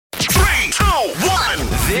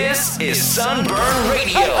This is Sunburn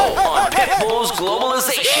Radio on Pitbull's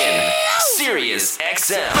Globalization, Sirius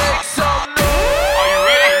XM. Are you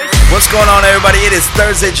ready? What's going on, everybody? It is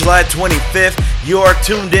Thursday, July 25th. You are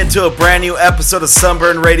tuned into a brand new episode of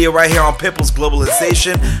Sunburn Radio right here on Pitbull's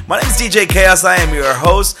Globalization. My name is DJ Chaos. I am your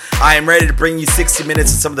host. I am ready to bring you 60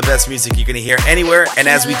 minutes of some of the best music you're going to hear anywhere. And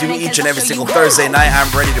as we do each and every single Thursday night, I'm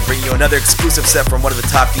ready to bring you another exclusive set from one of the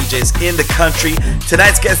top DJs in the country.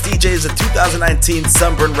 Tonight's guest DJ is a 2019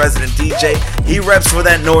 Sunburn resident DJ. He reps for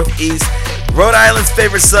that Northeast. Rhode Island's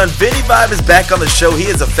favorite son, Vinny Vibe, is back on the show. He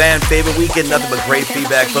is a fan favorite. We get nothing but great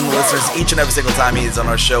feedback from the listeners each and every single time he is on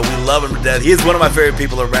our show. We love him to death. He is one of my favorite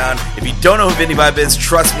people around. If you don't know who Vinny Vibe is,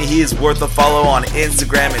 trust me, he is worth a follow on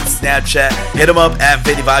Instagram and Snapchat. Hit him up at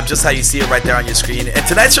Vinny Vibe, just how you see it right there on your screen. And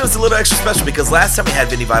tonight's show is a little extra special because last time we had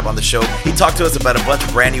Vinny Vibe on the show, he talked to us about a bunch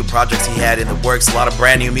of brand new projects he had in the works, a lot of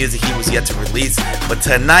brand new music he was yet to release. But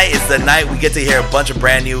tonight is the night we get to hear a bunch of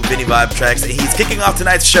brand new Vinny Vibe tracks. And he's kicking off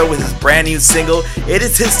tonight's show with his brand new single. It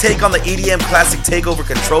is his take on the EDM classic Takeover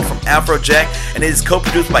Control from Afrojack, and it is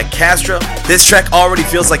co-produced by Castro. This track already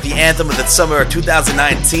feels like the anthem of the summer of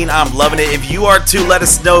 2019. I'm loving it. If you are too, let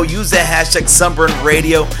us know. Use that hashtag Sunburn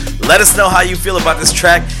Radio. Let us know how you feel about this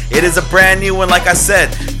track. It is a brand new one, like I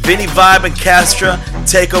said. Vinny Vibe and Castro,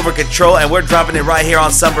 Takeover Control, and we're dropping it right here on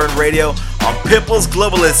Sunburn Radio on Pitbull's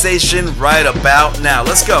Globalization right about now.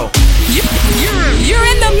 Let's go. You're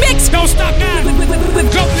in the mix. Don't stop now. With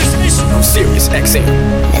Globalization on Sirius XM.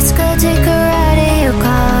 Let's go take a ride in your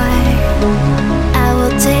car. I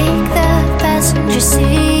will take the passenger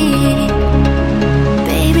seat.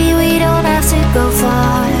 Baby, we don't have to go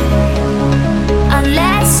far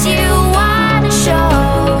unless you wanna show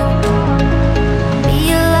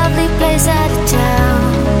me a lovely place out of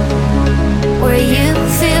town where you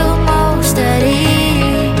feel most at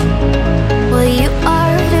ease. Well, you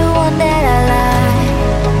are the one that I like.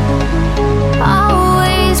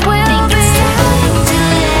 Always will be. It's time to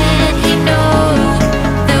let you know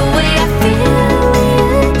the way I feel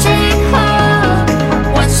when you take home.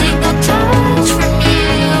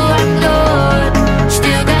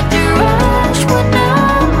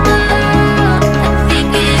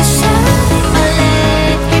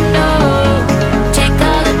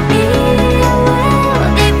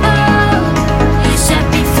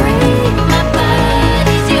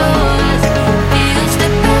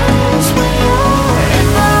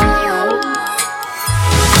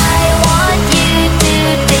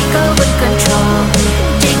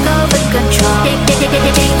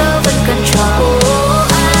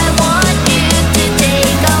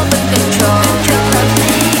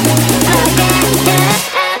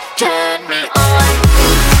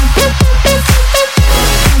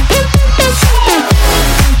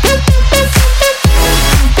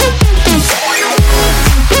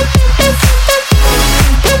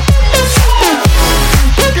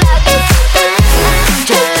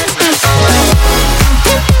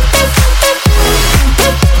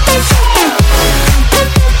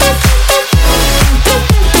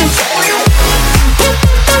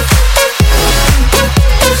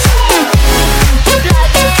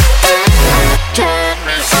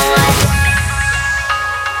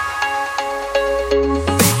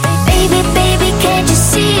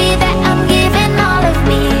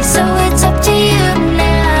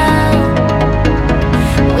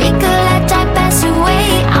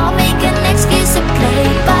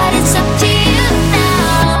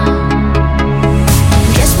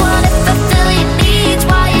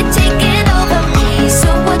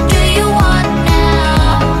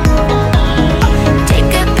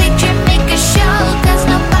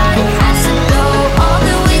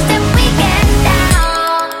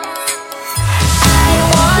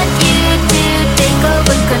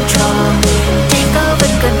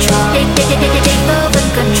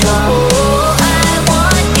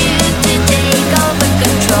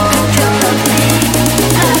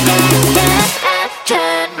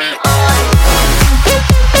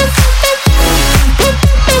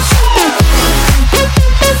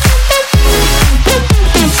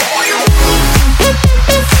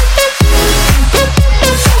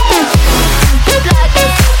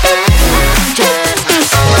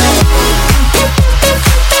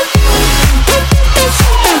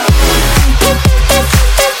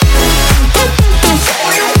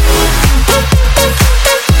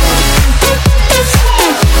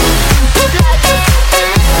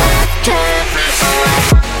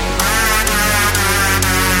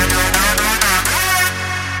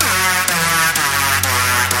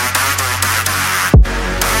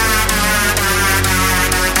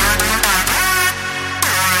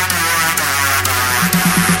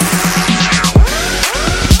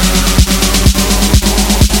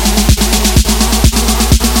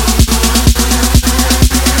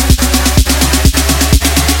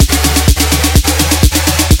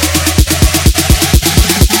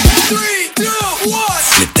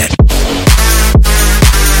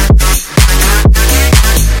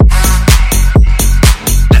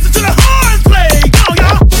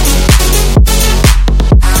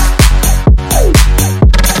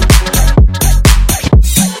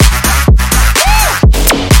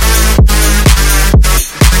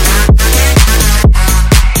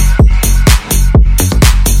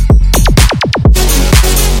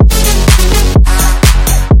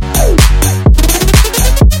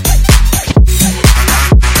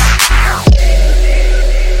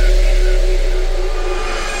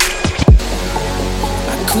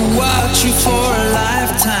 you for a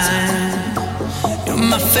lifetime. You're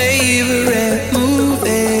my favorite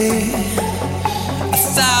movie.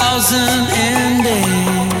 1,000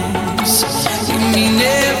 endings. You mean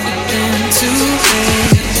everything to me.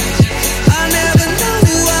 I never know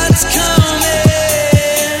what's coming.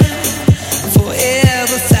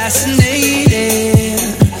 Forever fascinated.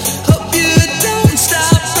 Hope you don't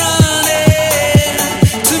stop running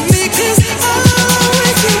to me, 'cause I'll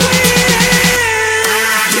always be waiting.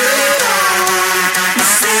 You are my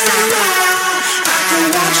cinema. I can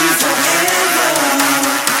watch you forever.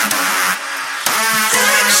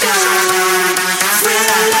 Action,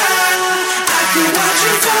 thriller. I can watch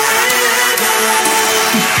you forever.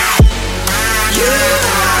 You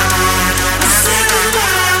are my cinema,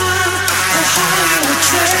 a Hollywood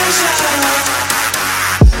treasure.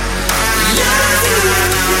 Love you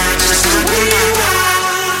just the way you are.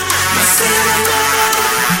 My cinema,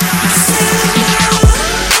 my cinema.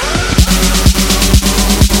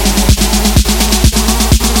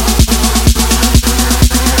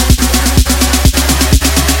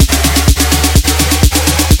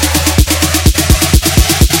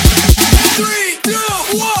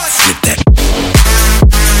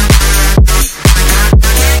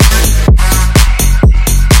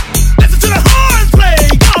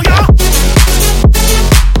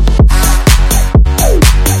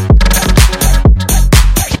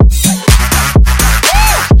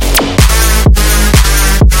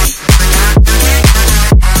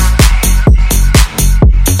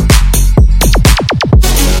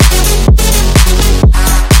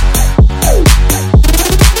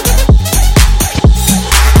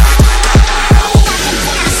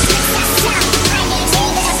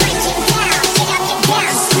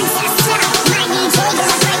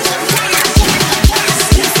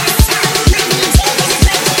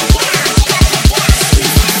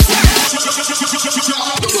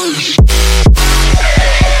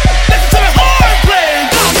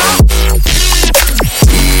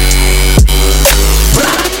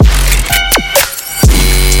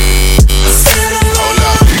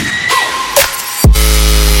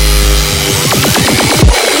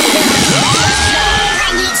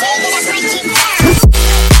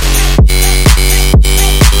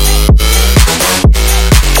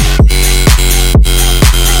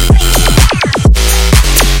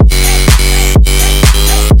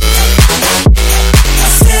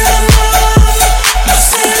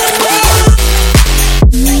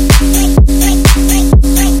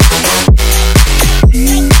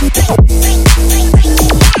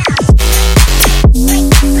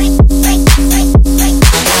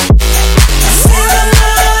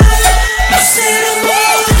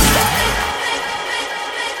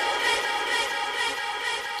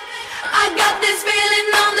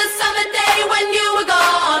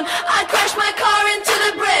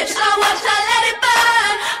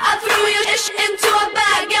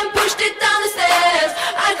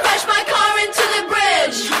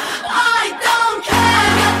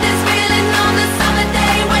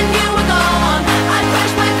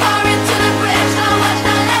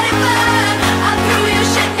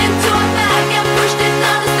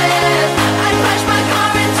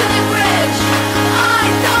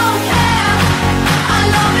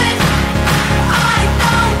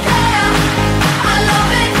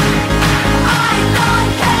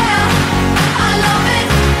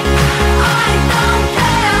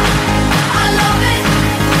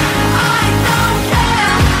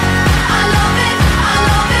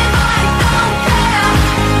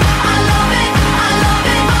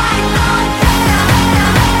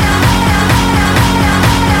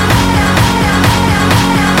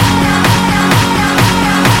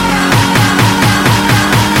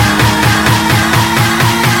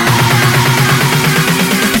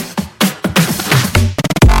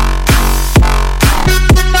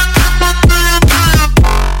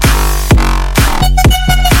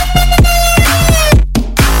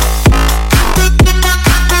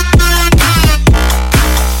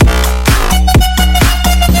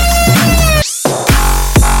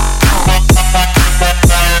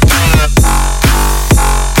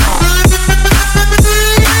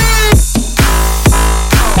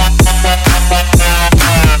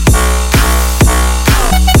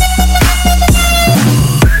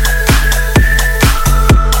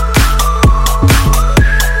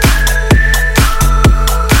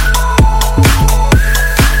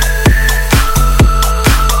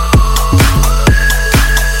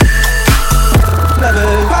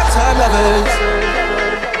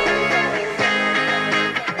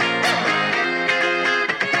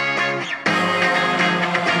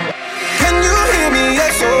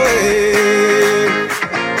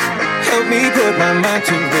 me put my mind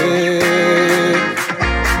to rest.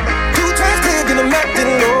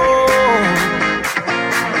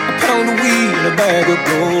 bag of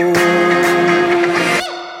gold.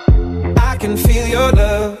 I can feel your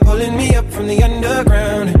love pulling me up from the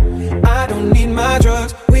underground. I don't need my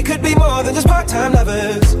drugs. We could be more than just part-time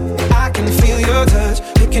lovers. I can feel your touch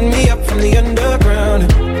picking me up from the underground.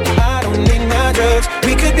 I don't need my drugs.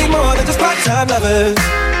 We could be more than just part-time lovers.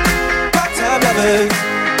 Part-time lovers.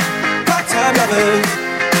 Part-time lovers.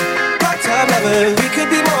 Part-time lovers. We could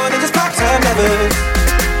be more than just part-time lovers.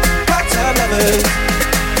 Part-time lovers.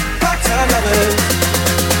 Part-time lovers.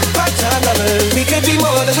 Part-time lovers. We could be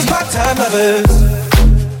more than just part-time lovers.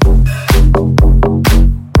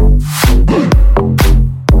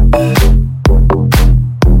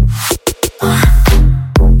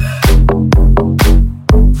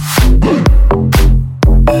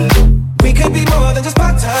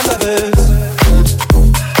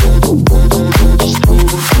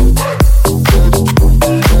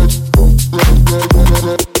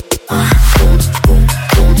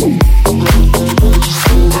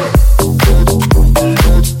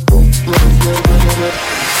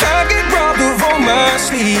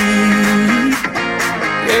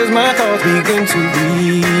 Begin to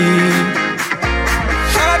read.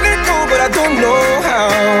 I let go, but I don't know how.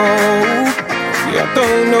 Yeah, I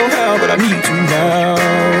don't know how, but I need you now.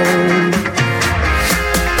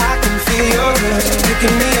 I can feel your love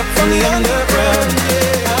picking me up from the underground.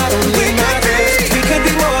 I don't need my grace. We could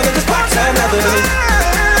be more than just part-time lovers.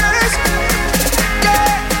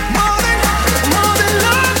 Yeah, more than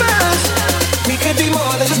lovers. We could be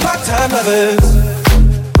more than just part-time lovers.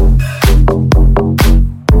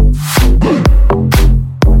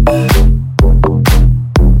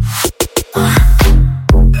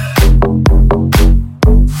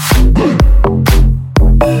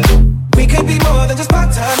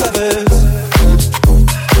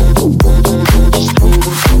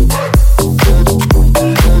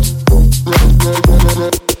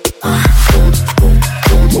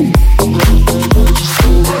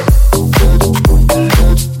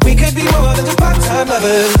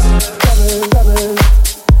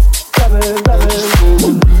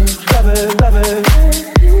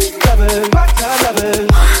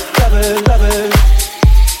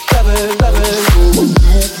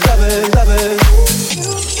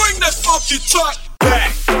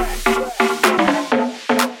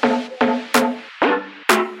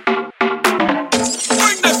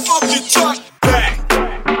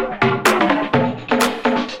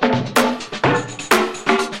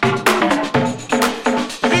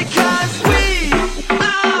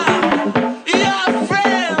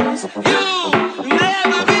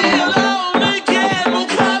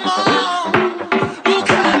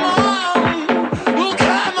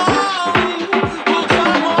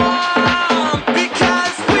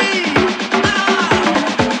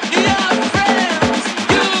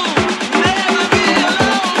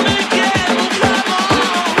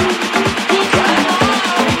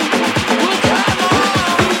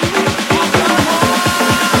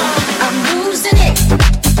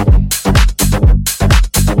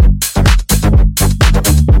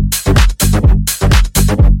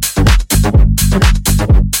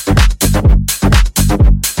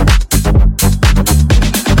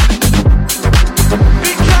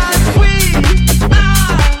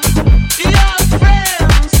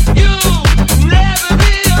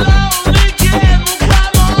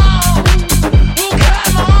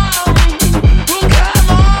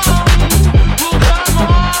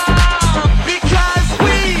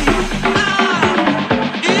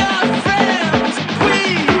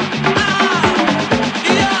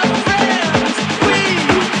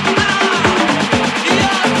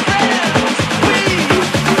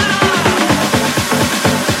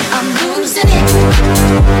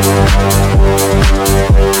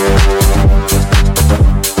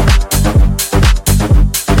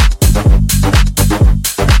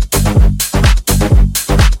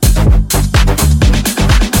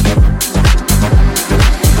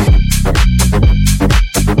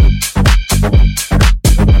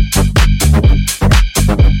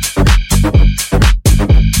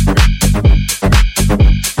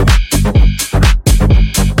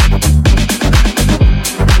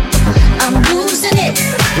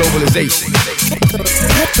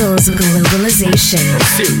 Pitbull's Globalization.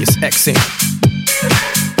 Sirius XM.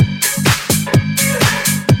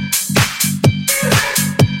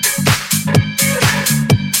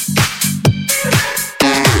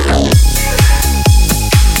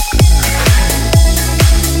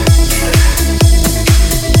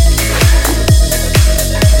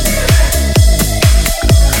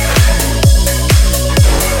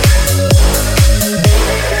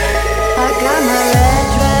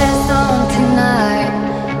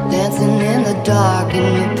 Dark in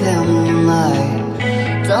your pale moonlight.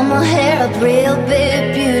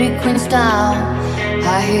 down,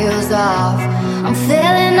 high heels off, I'm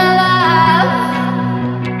feeling alive.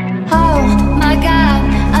 Oh my God,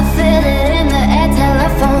 I feel it in the air,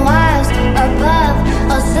 telephone wires above,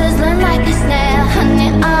 all sizzling like a snare. Honey,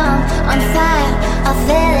 I'm on fire, I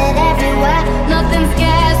feel it everywhere. Nothing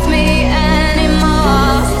scares me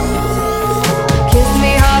anymore. Kiss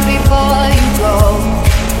me hard before you go.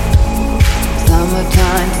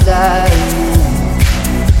 Summertime sadness.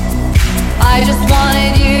 I just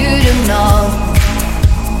wanted you to know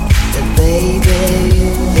that baby,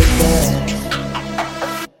 you're the best.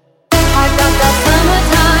 I got that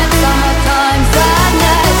summertime, summertime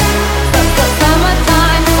sadness. The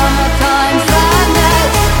summertime, summertime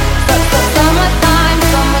sadness. The summertime,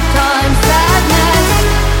 summertime sadness.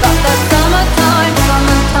 Got that summertime,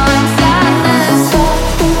 summertime sadness.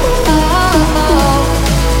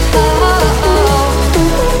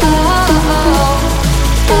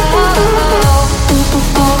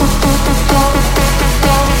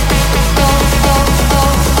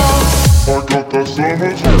 I got that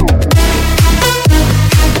summertime.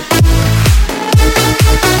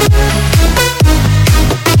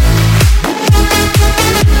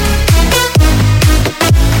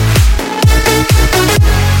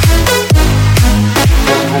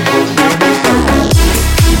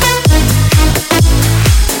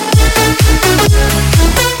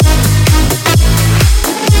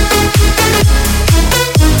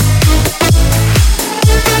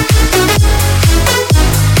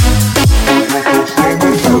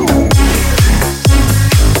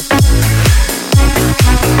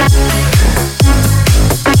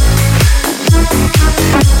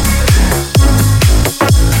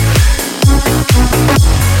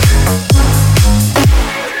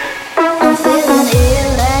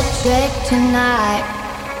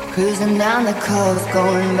 Cruising down the coast,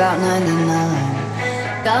 going about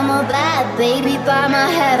 99. Got my bad baby by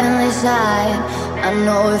my heavenly side. I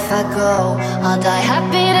know if I go, I'll die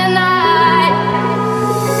happy tonight.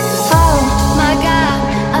 Oh my God,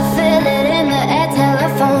 I feel it in the air,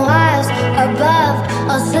 telephone wires above,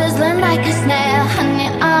 all sizzling like a snare.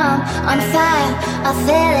 Honey, I'm on fire, I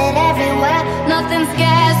feel it everywhere. Nothing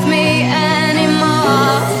scares me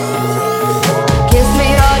anymore. Kiss me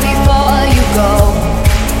hard before you go.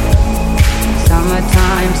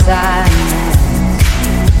 Summertime sadness.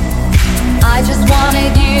 I just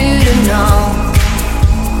wanted you to know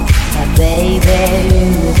that baby,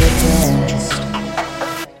 you're the best.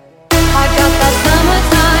 I got that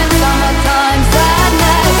summertime, summertime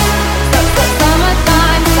sadness. The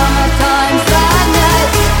summertime, summertime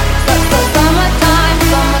sadness. The summertime,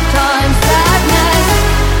 summertime sadness.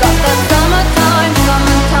 Got that summertime,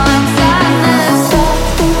 summertime sadness.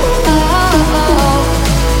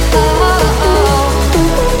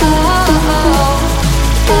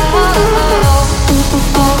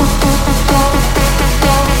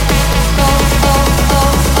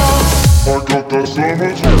 I got that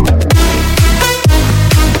summertime.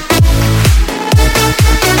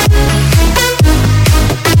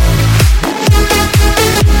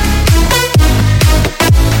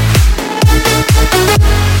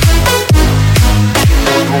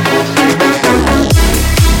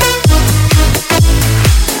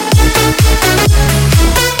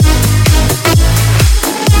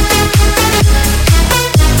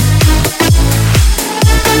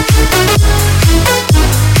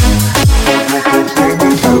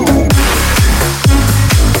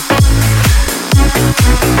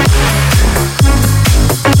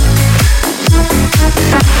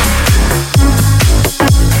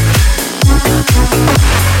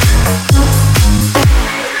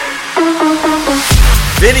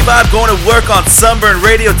 Vinny Bob going to work on Sunburn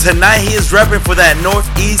Radio tonight. He is repping for that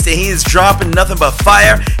Northeast and he is dropping nothing but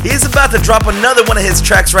fire. He's about to drop another one of his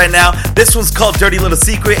tracks right now. This one's called Dirty Little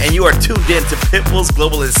Secret and you are tuned in to Pitbull's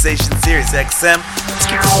Globalization Sirius XM. Let's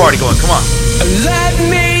keep this party going, come on. Let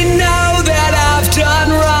me know that I've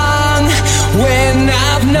done wrong when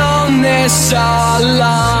I've known this all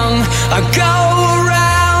along. I go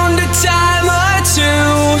around a time or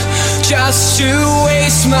two just to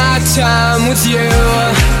waste my time with you.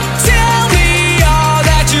 Tell me all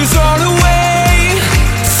that you thrown away.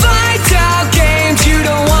 Find out games you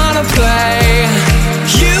don't wanna play.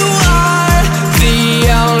 You are the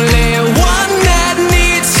only one that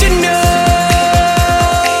needs to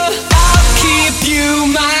know. I'll keep you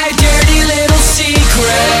my dirty little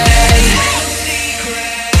secret.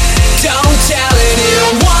 Don't tell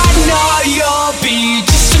anyone or you'll be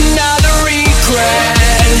just another regret.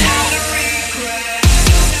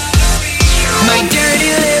 My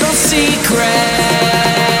dirty little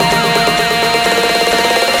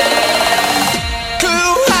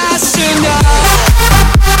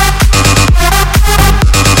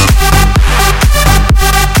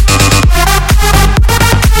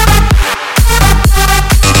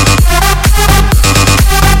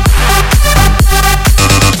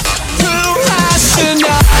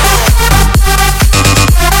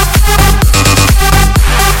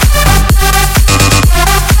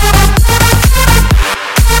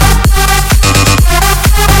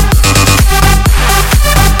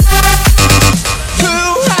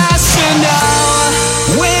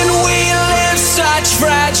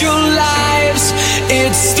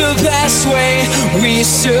this way we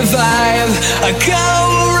survive. I go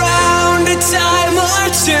around a time or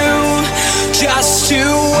two just to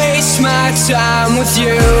waste my time with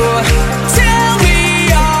you. Tell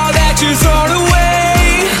me all that you thrown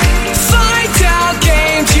away. Find out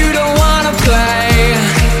games you don't wanna play.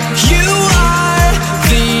 You are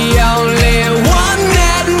the only one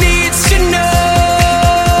that needs to know.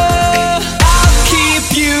 I'll keep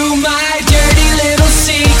you my dirty little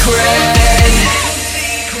secret.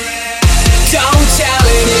 Don't tell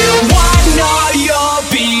anyone or you'll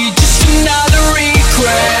be just another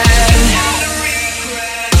regret.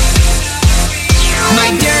 My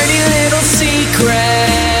dirty little secret.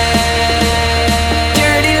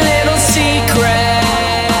 Dirty little secret.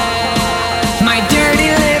 My dirty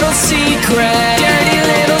little secret. Dirty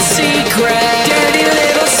little secret. Dirty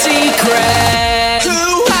little secret.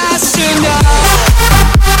 Who has to know?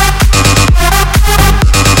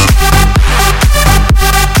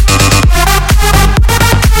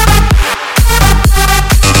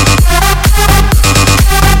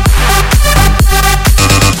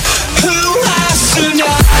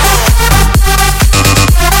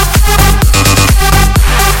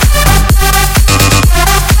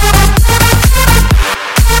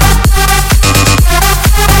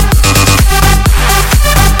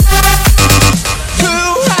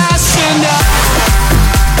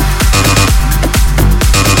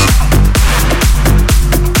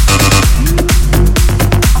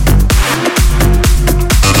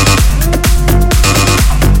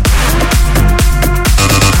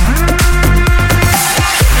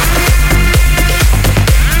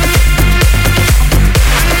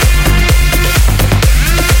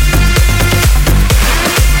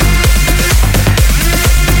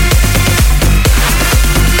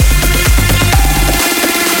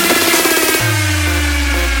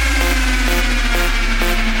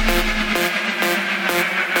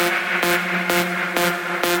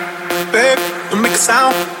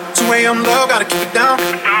 I'm low, gotta keep it down.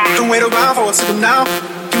 Don't wait around for a signal now.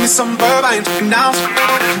 Give me some verb, I ain't talking now.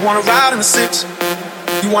 You wanna ride in the six,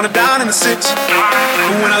 you wanna dine in the six.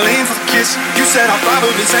 But when I lean for the kiss, you said I'll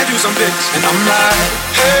probably send you some pics. And I'm like,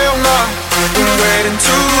 hell no, been waiting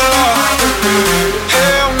too long.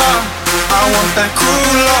 Hell no, I want that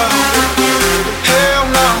cruel love. Hell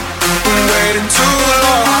no, been waiting too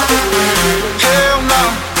long. Hell no,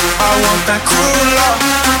 I want that cruel love.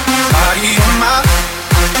 Body on my,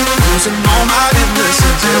 losing all my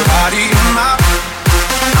innocence, body on my,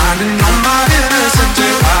 finding all my innocence,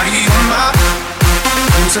 body on my,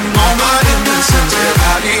 losing all my innocence,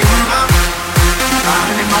 body on my,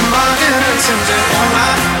 finding all my innocence, all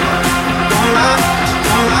my, all my,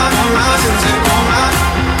 all my, all my, all my,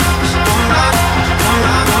 all my, all my, all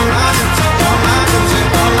my, all my,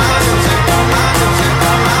 all my,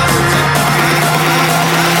 all my.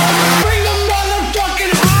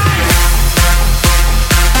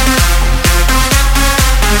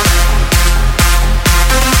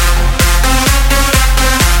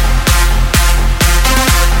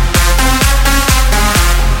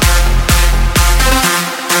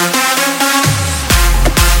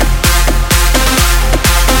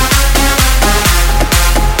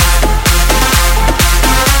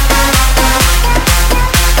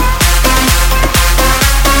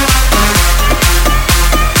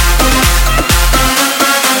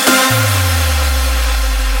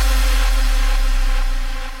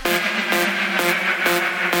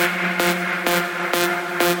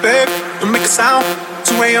 Sound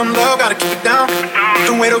 2 a.m. love, gotta keep it down.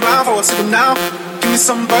 Don't wait around for a signal now. Give me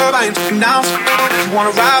some verb, I ain't talking now. You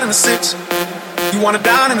wanna ride in the six, you wanna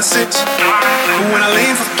dine in the six. But when I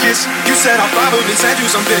lean for the kiss, you said I'll probably send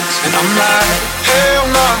you some pics. And I'm like, hell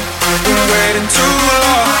no, been waiting too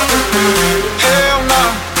long. Hell no,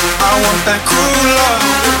 I want that cruel love.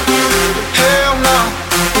 Hell no,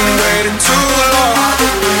 been waiting too long.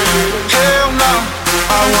 Hell no,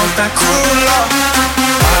 I want that cruel love.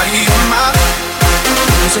 Body on my,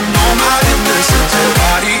 losing all my innocence,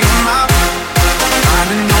 body on my,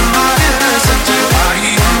 finding all my innocence,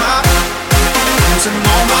 body on my, losing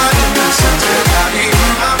all my innocence, body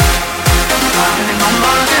on my, finding all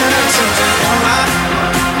my innocence, all my.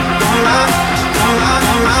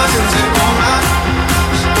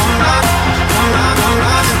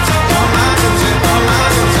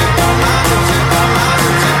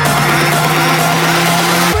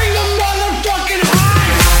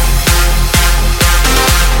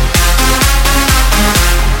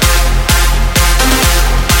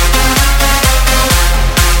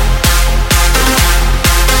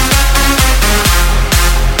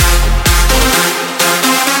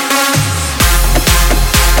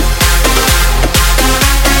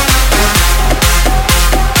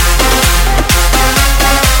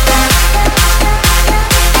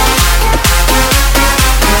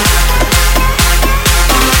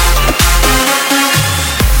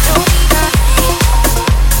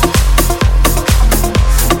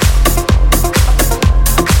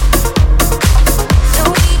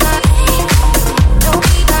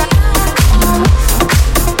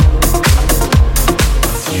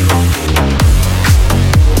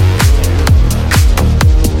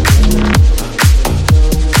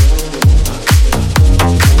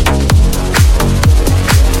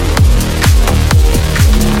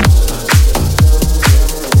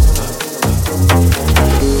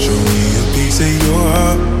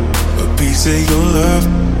 piece of your love.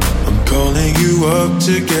 I'm calling you up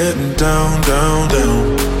to getting down, down,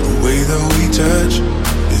 down. The way that we touch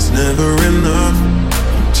is never enough.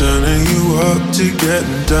 I'm turning you up to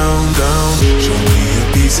getting down, down. Show me a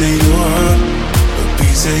piece of your heart, a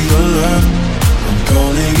piece of your love. I'm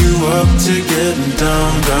calling you up to getting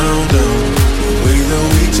down, down, down. The way that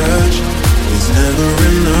we touch is never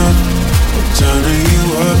enough. I'm turning you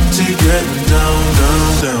up to getting down, down,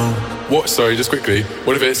 down. What? Sorry, just quickly.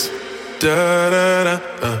 What if it's da da da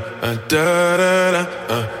da da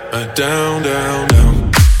da down, down,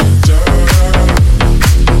 down.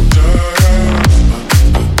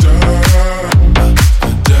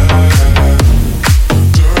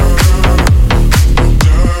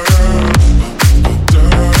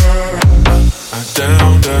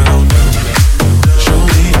 Down, down, down. Show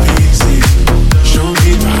me easy, show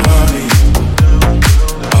me body.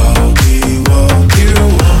 I'll be what you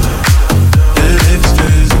want, and it's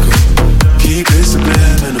physical. Keep it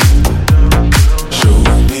subliminal. Show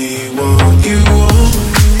me what you want.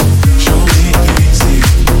 Show me easy,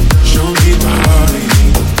 show me body.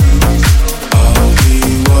 I'll be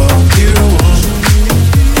what you want,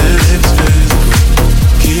 and it's physical.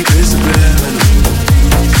 Keep it subliminal.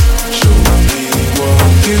 Show me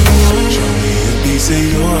what you want. Show me a piece of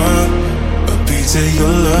your heart, a piece of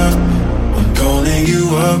your love. I'm calling you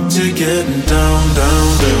up to getting down, down,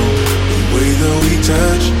 down. The way that we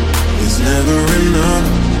touch is never enough.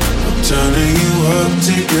 I'm turning you up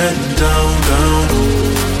to getting down, down,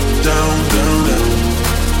 down, down,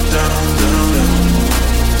 down, down, down,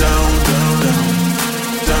 down, down,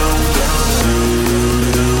 down, down,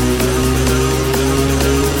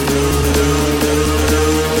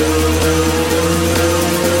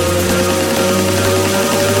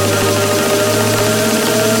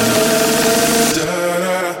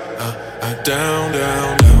 down, down,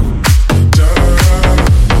 down.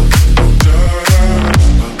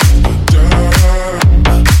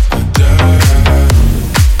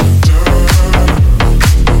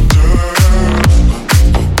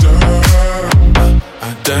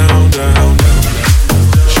 Down, down, down.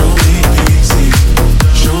 Show me easy,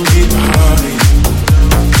 show me body.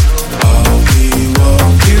 I'll be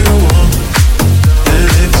what you want, and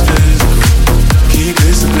it's physical. Keep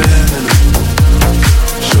it subliminal.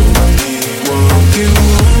 Show me what you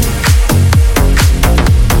want.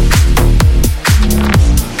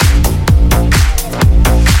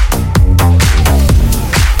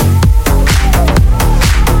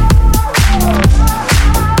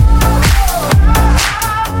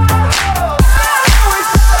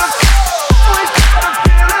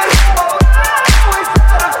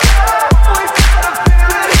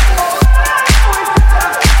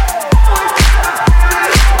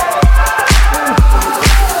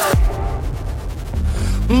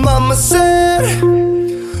 Mama said,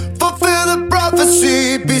 fulfill the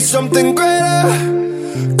prophecy, be something greater.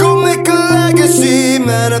 Go make a legacy,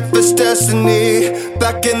 manifest destiny.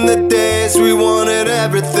 Back in the days we wanted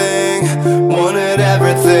everything, wanted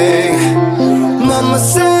everything. Mama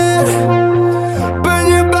said, burn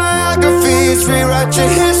your biographies, rewrite your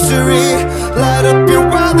history. Light up your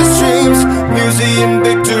wildest dreams, museum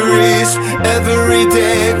victories. Every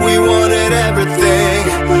day we wanted everything,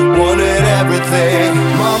 wanted everything.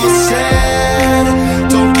 Mama said,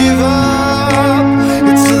 don't give up,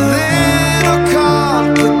 it's a little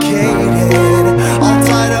complicated. All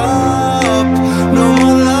tied up, no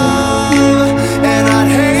more love, and I'd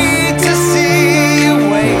hate to see you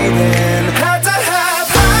waiting. Had to have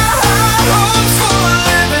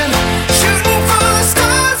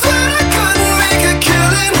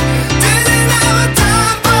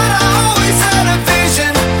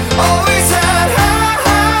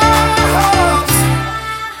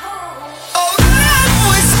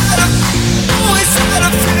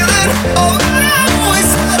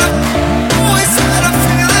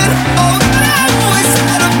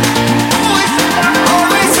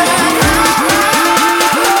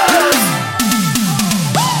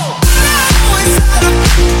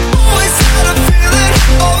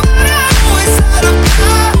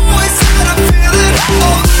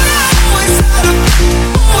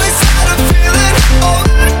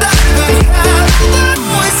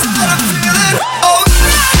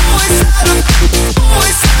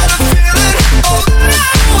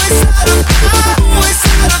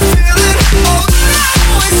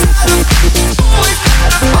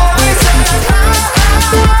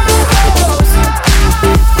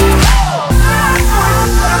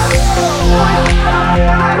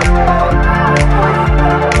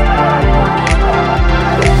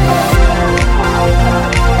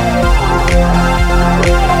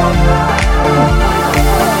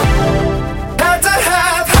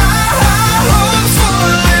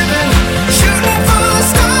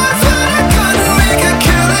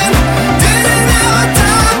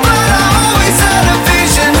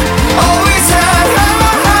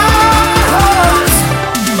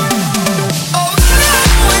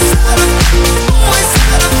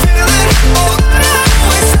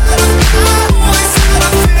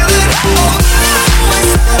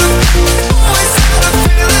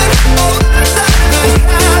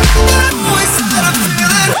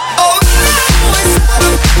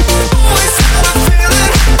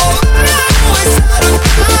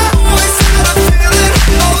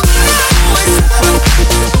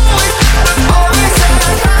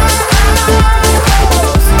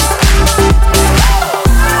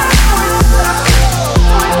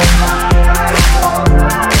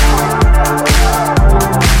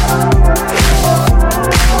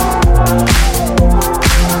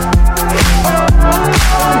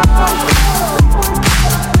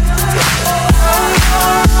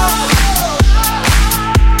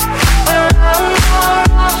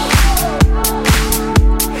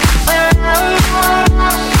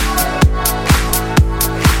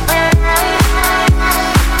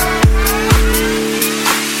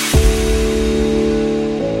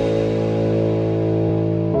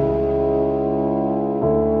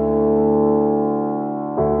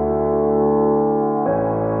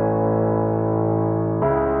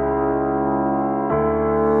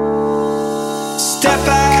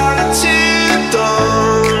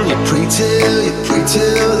pray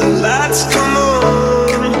till the lights come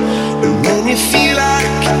on. And when you feel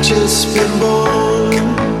like you've just been born,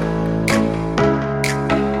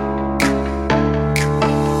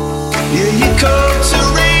 yeah, you come to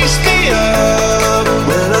raise me up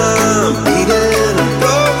when I'm beaten and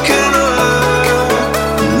broken up.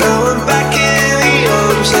 Now I'm back in the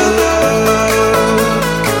arms of love,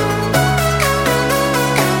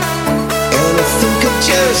 and I think I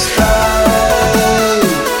just died.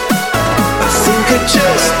 I think I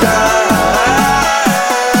just died.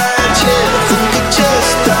 Yeah, I think I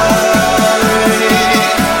just died.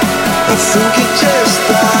 I think I just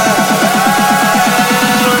died.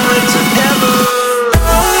 I went to heaven.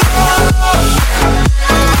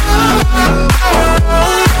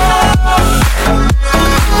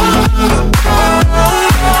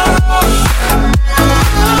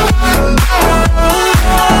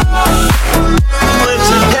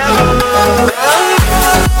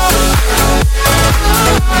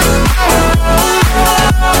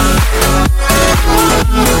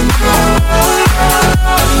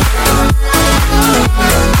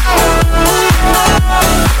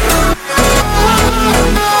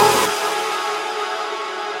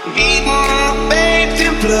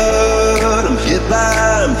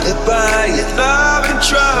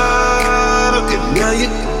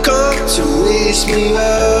 Me up,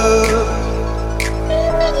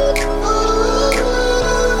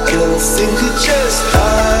 and I think I just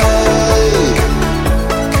died.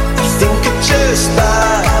 I think I just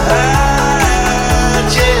died.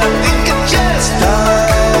 Yeah, I think I just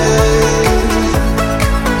died.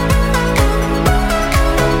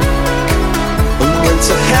 I went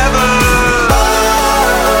to heaven.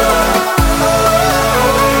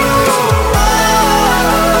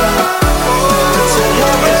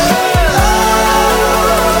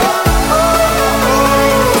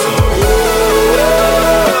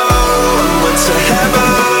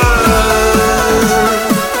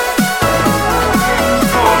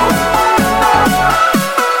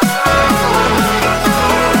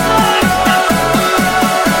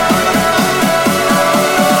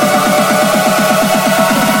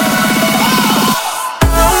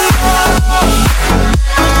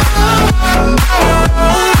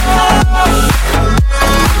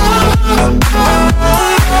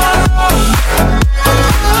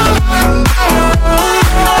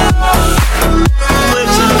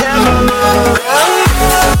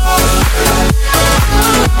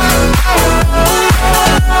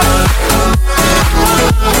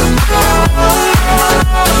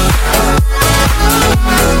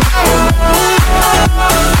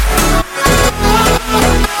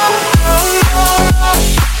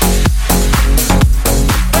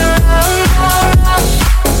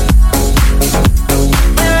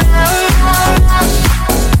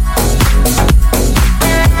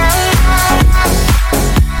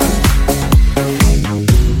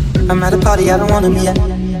 I'm at a party I don't wanna be at,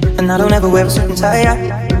 and I don't ever wear a suit and tie.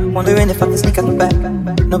 Wondering if I can sneak out the back.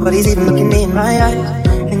 Nobody's even looking me in my eyes.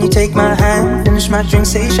 And you take my hand, finish my drink,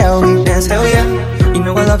 say shall we dance? Hell yeah, you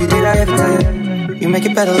know I love you, did I ever tell you? You make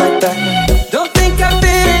it better like that. Don't think I've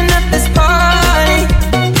been at this party.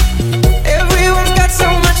 Everyone's got so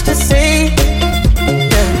much to say.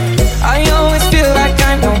 Yeah. I always feel like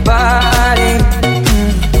I'm nobody.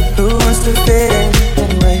 Who wants to fit in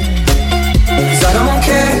anyway? 'Cause I don't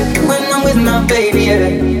care when I'm with my baby,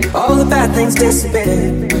 yeah. All the bad things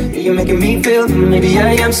disappear. You're making me feel maybe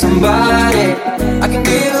I am somebody. I can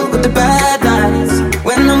deal with the bad nights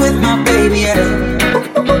when I'm with my baby, yeah.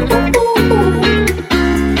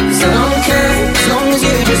 'Cause I don't care as long as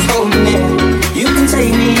you just hold me near. You can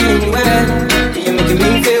take me anywhere. You're making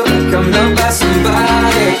me feel like I'm loved by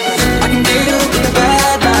somebody. I can deal with the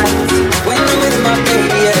bad nights when I'm with my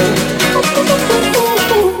baby, yeah.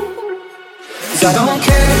 'Cause I don't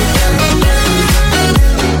care.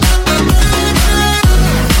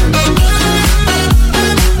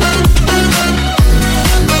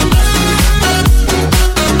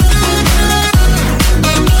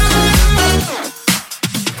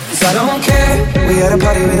 I don't care. We at a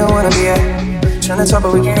party we don't wanna be at. Trying to talk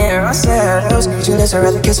but we can't hear ourselves. Speechless, I'd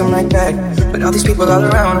rather kiss them right back. But all these people all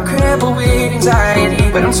around, I'm crippled with anxiety.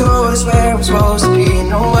 But I'm told it's where I'm supposed to be. You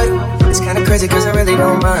know what? It's kinda crazy cause I really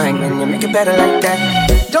don't mind. When you make it better like that.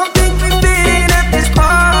 Don't think we fit at this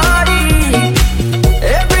party.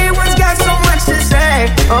 Everyone's got so much to say.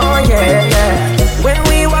 Oh yeah, yeah. When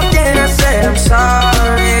we walked in I said I'm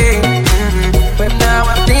sorry. But now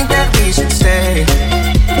I think that we should stay.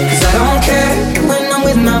 'Cause I don't care when I'm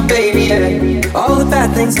with my baby, yeah. All the bad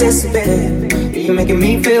things disappear. You're making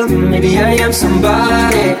me feel maybe I am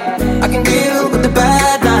somebody. I can deal with the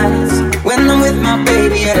bad nights when I'm with my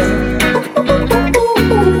baby, yeah.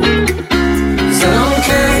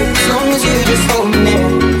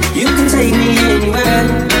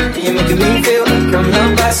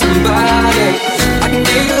 somebody. I can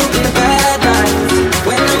deal with the bad nights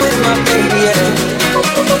when I'm with my baby, yeah.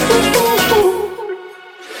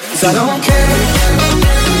 'Cause I don't care.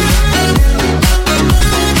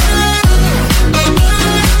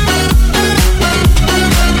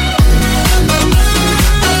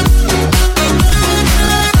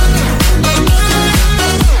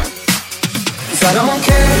 I don't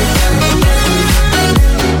care.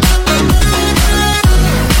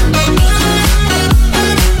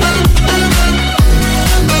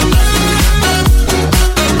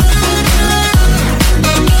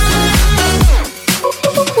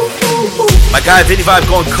 My guy Vinny Vibe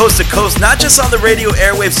going coast to coast, not just on the radio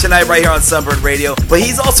airwaves tonight right here on Sunburn Radio, but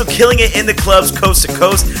he's also killing it in the clubs coast to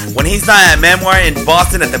coast. When he's not at Memoir in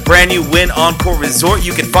Boston at the brand new Wynn Encore Resort,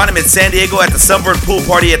 you can find him in San Diego at the Sunburn Pool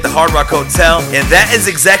Party at the Hard Rock Hotel. And that is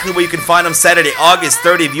exactly where you can find him Saturday, August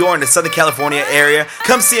 30th. If you're in the Southern California area,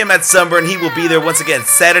 come see him at Sunburn. He will be there once again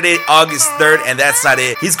Saturday, August 3rd, and that's not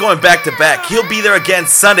it. He's going back to back. He'll be there again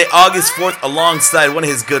Sunday, August 4th, alongside one of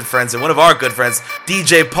his good friends and one of our good friends,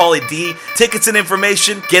 DJ Paulie D. Tickets and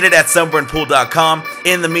information, get it at sunburnpool.com.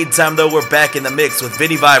 In the meantime, though, we're back in the mix with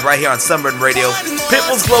Vinny Vibe right here on Sunburn Radio,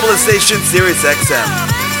 Pitbull's Globalization, Sirius XM.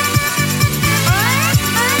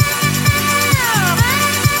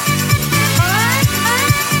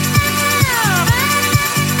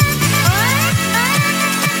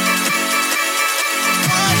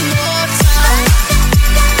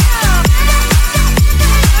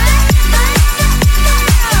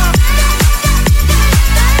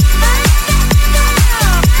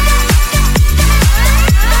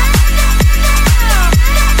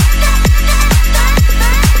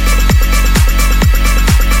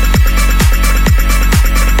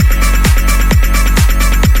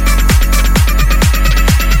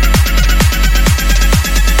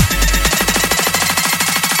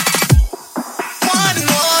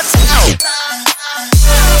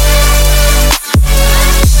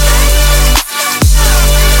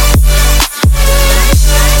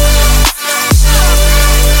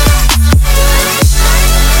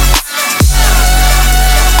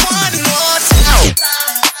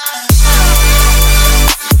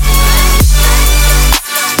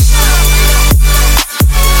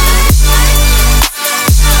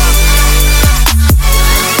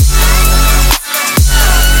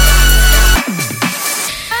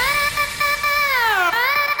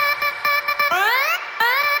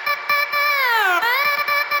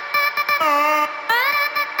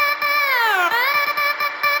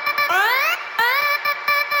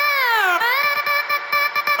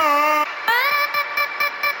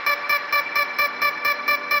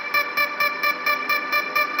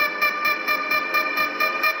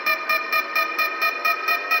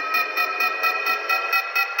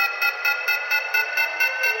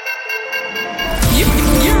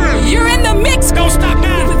 You're in the mix. Don't stop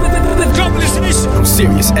now. With Globalization on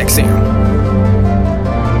Sirius XM.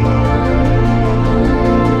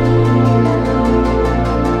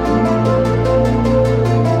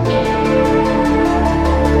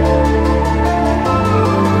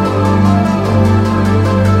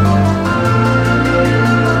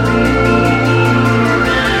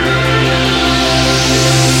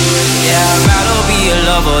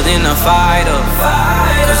 Than a fighter,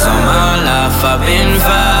 'cause all my life I've been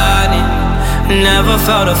fighting. Never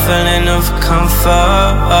felt a feeling of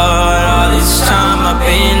comfort. All this time I've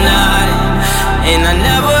been hiding, and I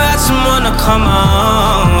never had someone to come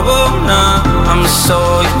on. Oh nah, I'm so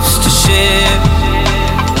used to shit.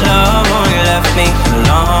 Love only left me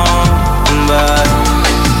alone, but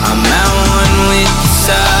I'm at one with the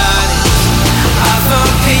silence. I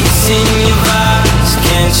found peace in your vibes.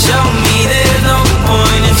 Can't show me there's no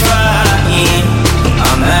point in trying.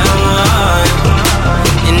 I'm at one,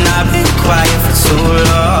 and I've been quiet for too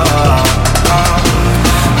long.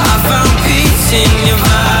 I found peace in your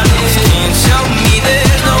vibes. Can't show me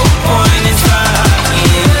there's no point in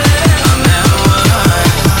trying. I'm at one,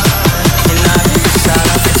 and I've been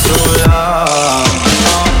silent for too long.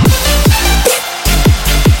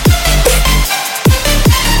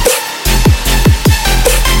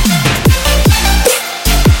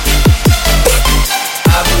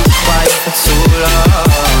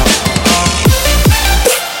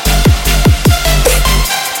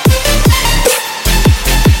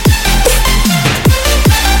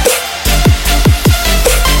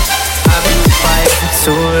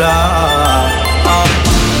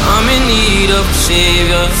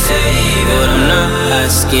 But I'm not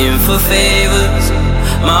asking for favors.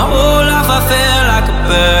 My whole life I feel like a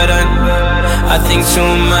burden. I think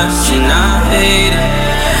too much and I hate it.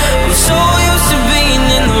 I'm so used to being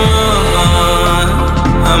in the wrong.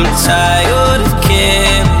 I'm tired of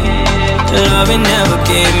caring. love and never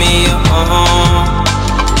gave me a home.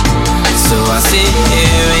 So I sit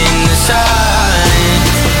here in the silence.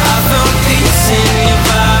 I found peace in your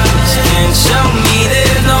vibes. Can't show me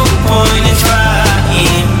there's no point in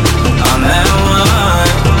trying. I'm at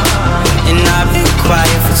one, and I've been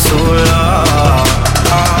quiet for too long.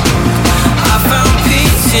 I found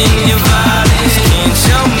peace in your vibes. Can't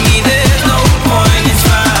show me there's no point in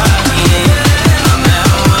trying. I'm at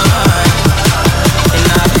one, and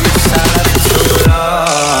I've been silent for too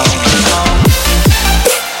long.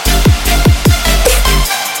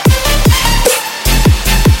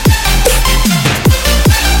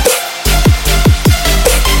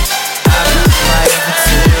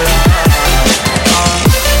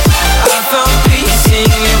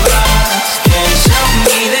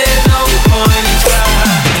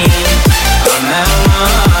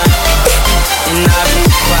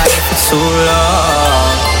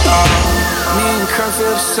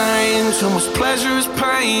 Too much pleasure is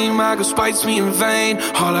pain. My girl spites me in vain.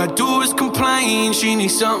 All I do is complain. She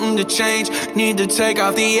needs something to change. Need to take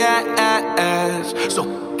off the ass. So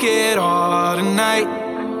get all tonight.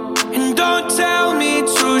 And don't tell me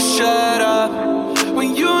to shut up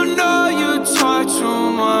when you know you talk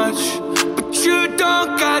too much, but you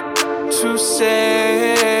don't got to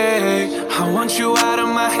say. I want you out of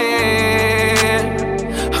my head.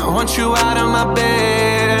 I want you out of my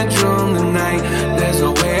bedroom tonight. There's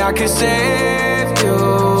no way I can save you,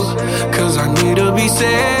 'cause I need to be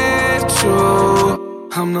saved too.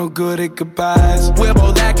 I'm no good at goodbyes. We're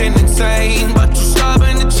both acting insane, but you're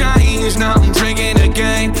stubborn to change. Now I'm drinking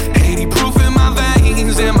again. 80 proof in my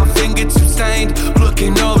veins and my fingertips stained.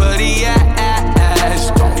 Looking over the ash.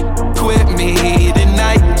 Don't quit me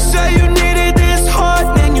tonight. Say you needed this hard,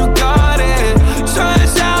 then you got it.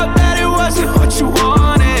 Turns out that it wasn't what you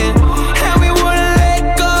wanted, and we wouldn't let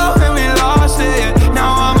go, and we lost it.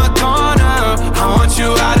 Now I'm a goner. I want you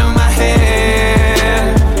out of my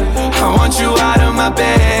head. I want you out of my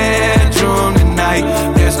bedroom tonight.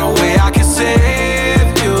 There's no way I can save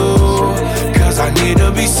you, 'cause I need to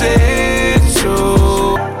be saved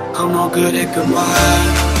too. I'm no good at goodbye.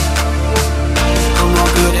 I'm no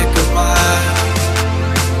good at goodbye.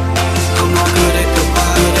 I'm no good at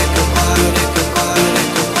goodbye. Good at goodbye. Good at goodbye. Good at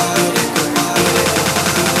goodbye. Good at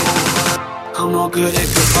goodbye. I'm no good at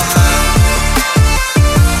goodbye.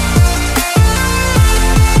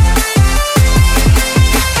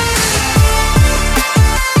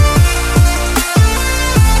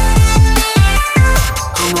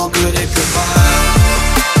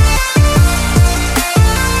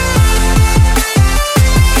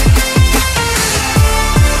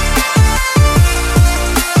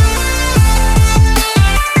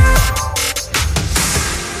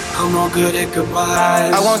 Good at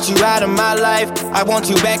goodbyes. I want you out of my life. I want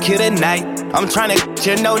you back here tonight. I'm trying to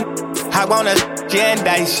you know. I wanna you and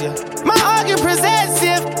dice you. My argument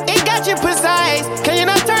possessive, it got you precise. Can you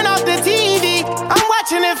not turn off the TV? I'm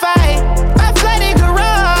watching it fight. I flooded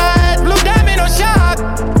garage, blue diamond on shock.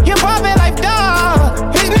 You pop it like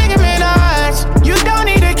dog. His nigga Minaj. You don't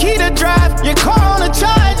need a key to drive. Your car on the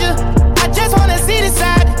charger. I just wanna see the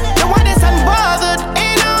side. The one that's unbothered.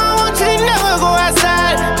 And I don't want you to never go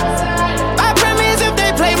outside.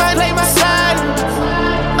 Play my side.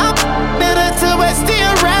 I'm bitter too, but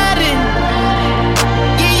still riding.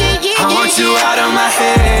 I want you out of my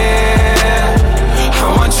head. I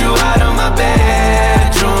want you out of my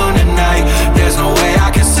bedroom tonight. There's no way I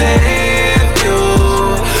can save you,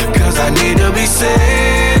 'cause I need to be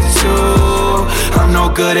saved too. I'm no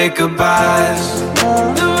good at goodbyes.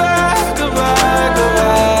 Goodbye, goodbye,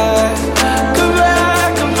 goodbye. Goodbye,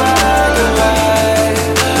 goodbye, goodbye.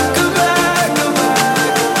 Goodbye, goodbye.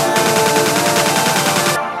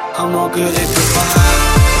 I'm no good at goodbye.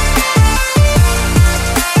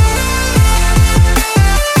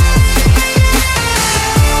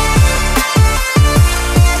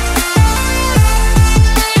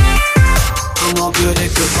 I'm no good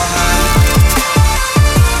at goodbye.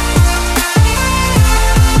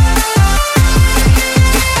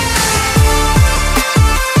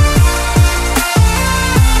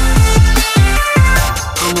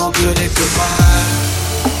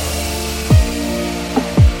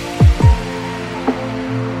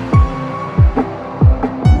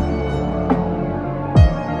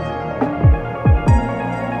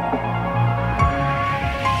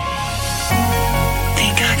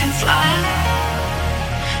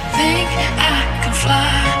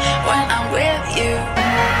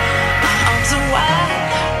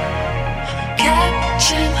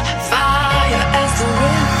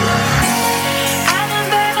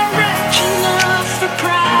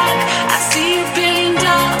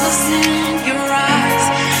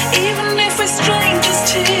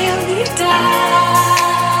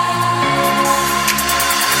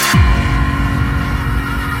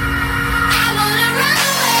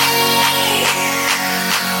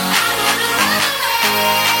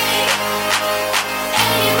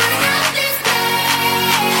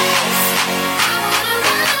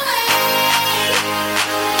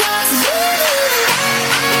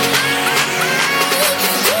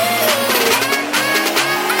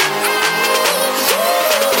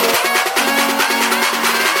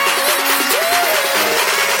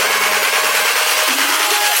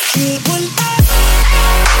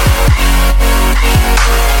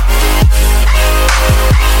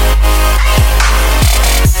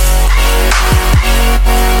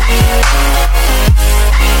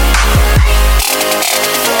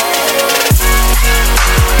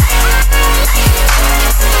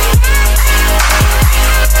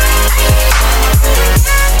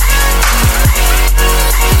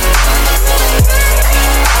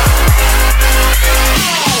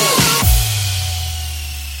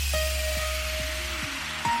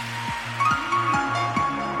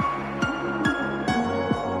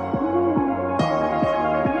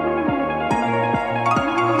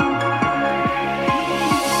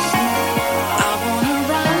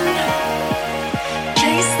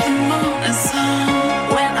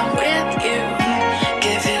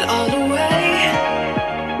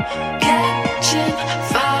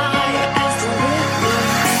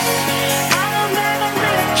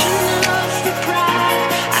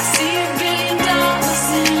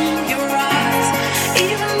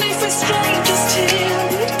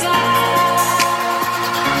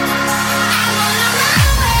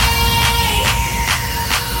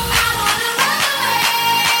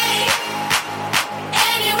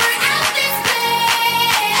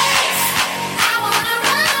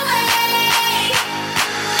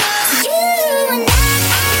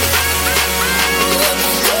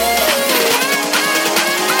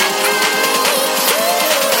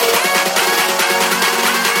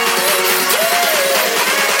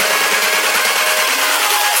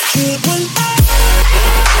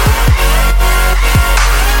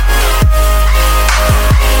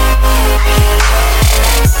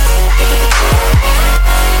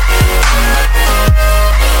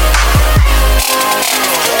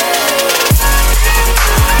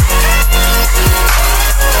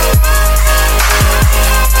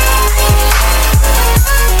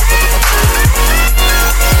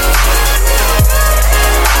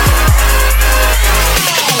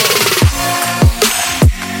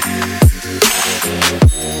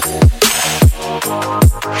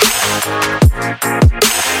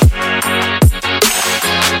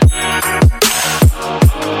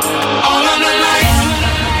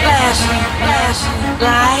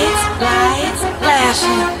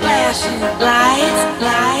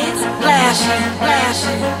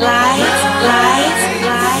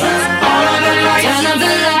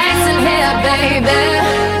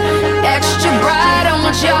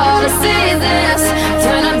 see this.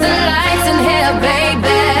 Turn up the lights in here,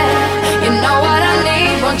 baby. You know what I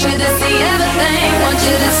need. Want you to see everything. Want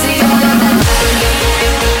you to see everything.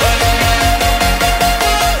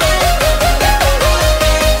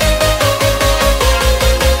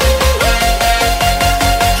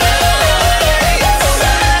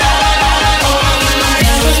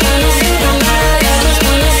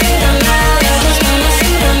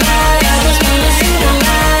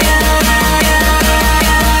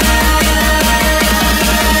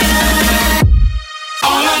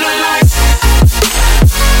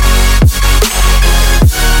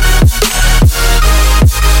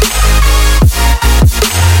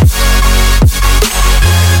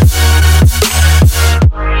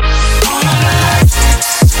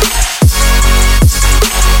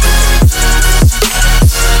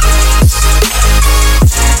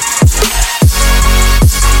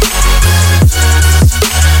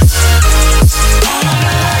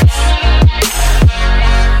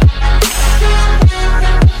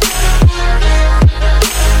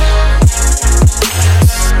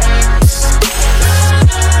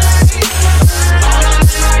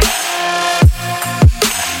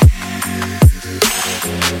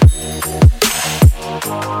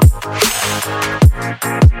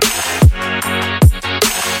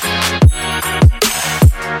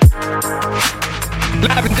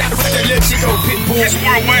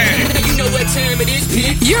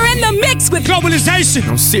 You're in the mix with Globalization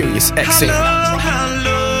on Sirius XM. How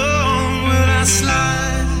long will I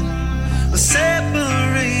slide or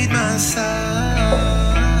separate my side?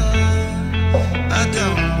 I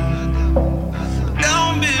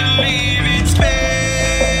don't believe it's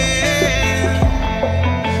fair.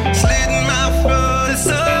 Slitting my throat is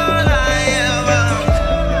all I ever.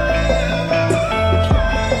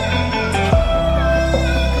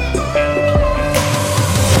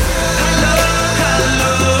 How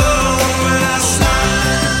long will I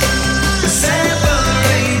slide or separate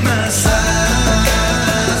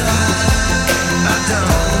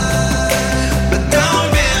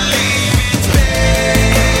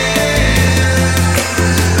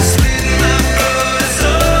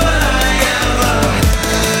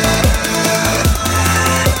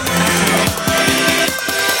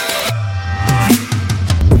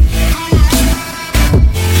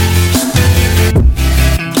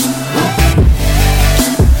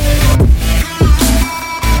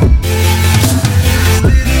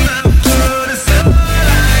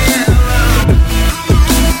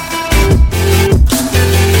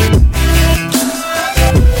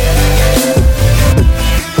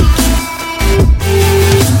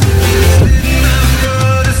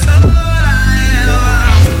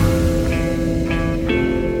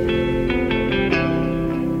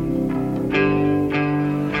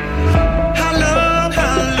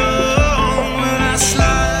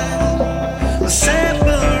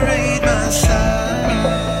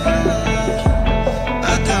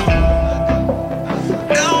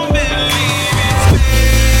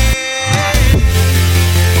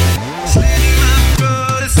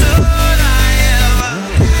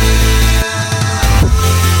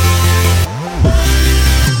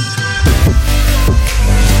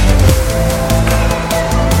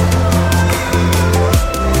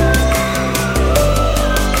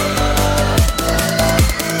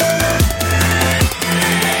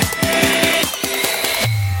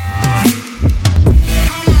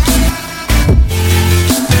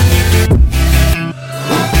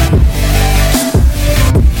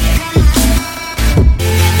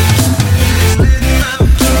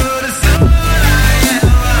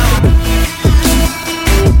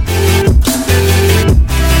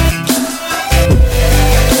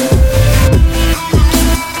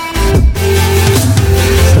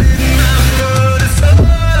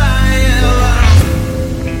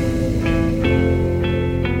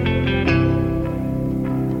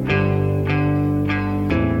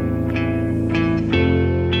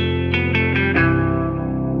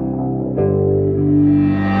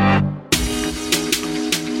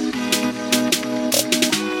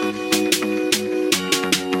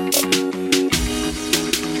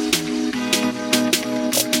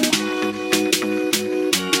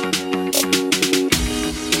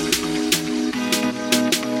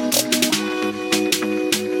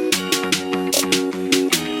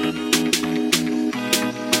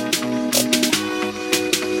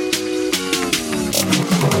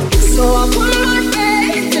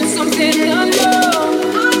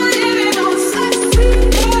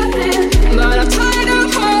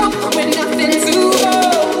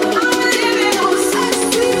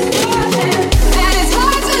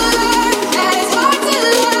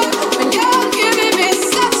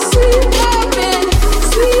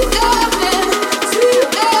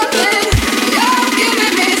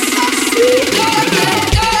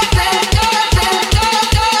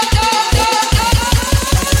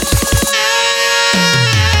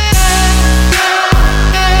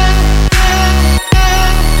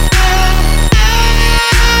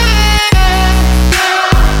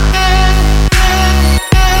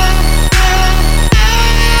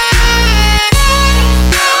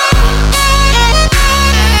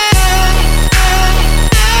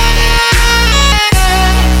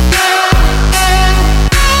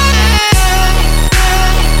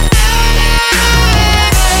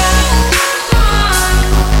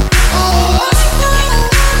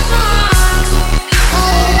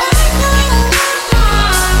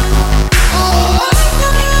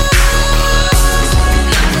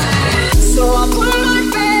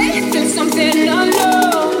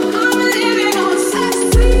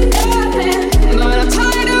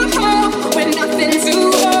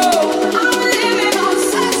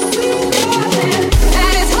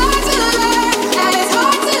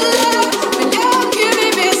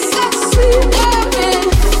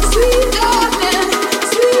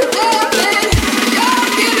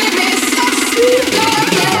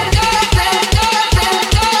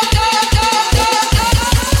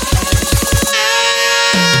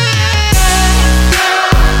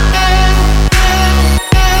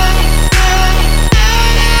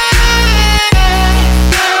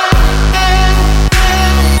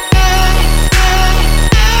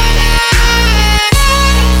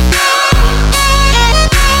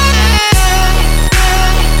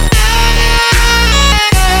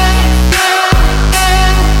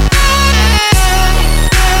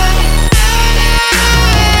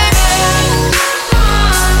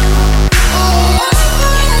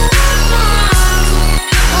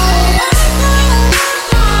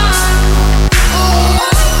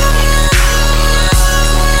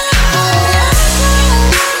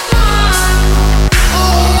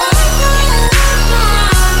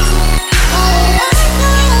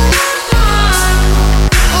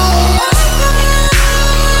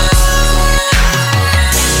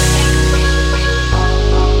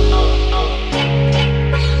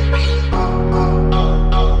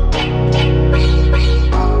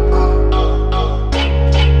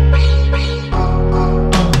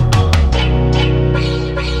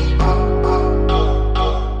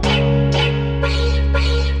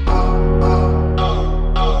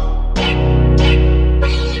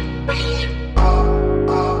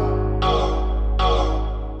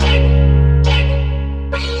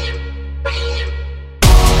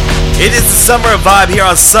Summer vibe here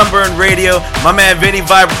on Sunburn Radio. My man Vinny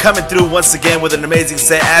Vibe coming through once again with an amazing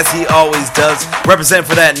set, as he always does. Represent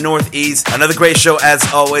for that Northeast. Another great show as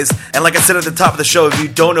always. And like I said at the top of the show, if you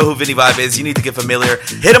don't know who Vinny Vibe is, you need to get familiar.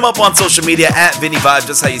 Hit him up on social media at Vinny Vibe,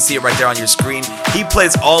 just how you see it right there on your screen. He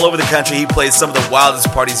plays all over the country. He plays some of the wildest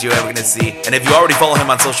parties you're ever going to see. And if you already follow him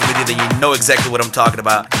on social media, then you know exactly what I'm talking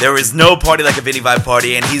about. There is no party like a Vinny Vibe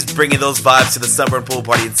party, and he's bringing those vibes to the Sunburn Pool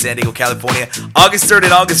Party in San Diego, California, August 3rd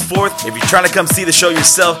and August 4th. If you're trying to come see the show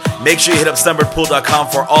yourself, make sure you hit up sunburnpool.com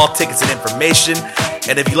for all tickets and information.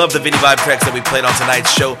 And if you love the Vinny Vibe tracks that we played on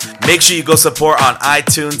tonight's show, make sure you go support on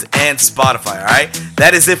iTunes and Spotify, alright?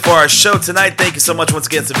 That is it for our show tonight. Thank you so much once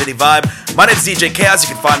again to Vinny Vibe. My name is DJ Chaos.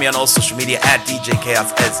 You can find me on all social media at DJ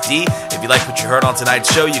Chaos SD. If you like what you heard on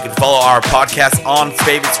tonight's show, you can follow our podcast on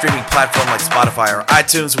favorite streaming platform like Spotify or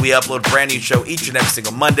iTunes. We upload a brand new show each and every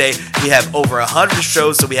single Monday. We have over 100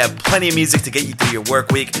 shows, so we have plenty of music to get you through your work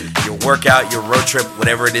week, your workout, your road trip,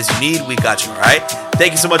 whatever it is you need, we got you, alright?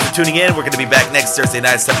 Thank you so much for tuning in. We're going to be back next Thursday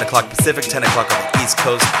night, 7 o'clock Pacific, 10 o'clock on the East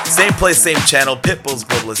Coast. Same place, same channel, Pitbull's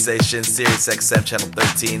Globalization, Sirius XM Channel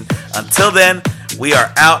 13. Until then, we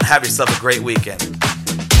are out. Have yourself a great weekend.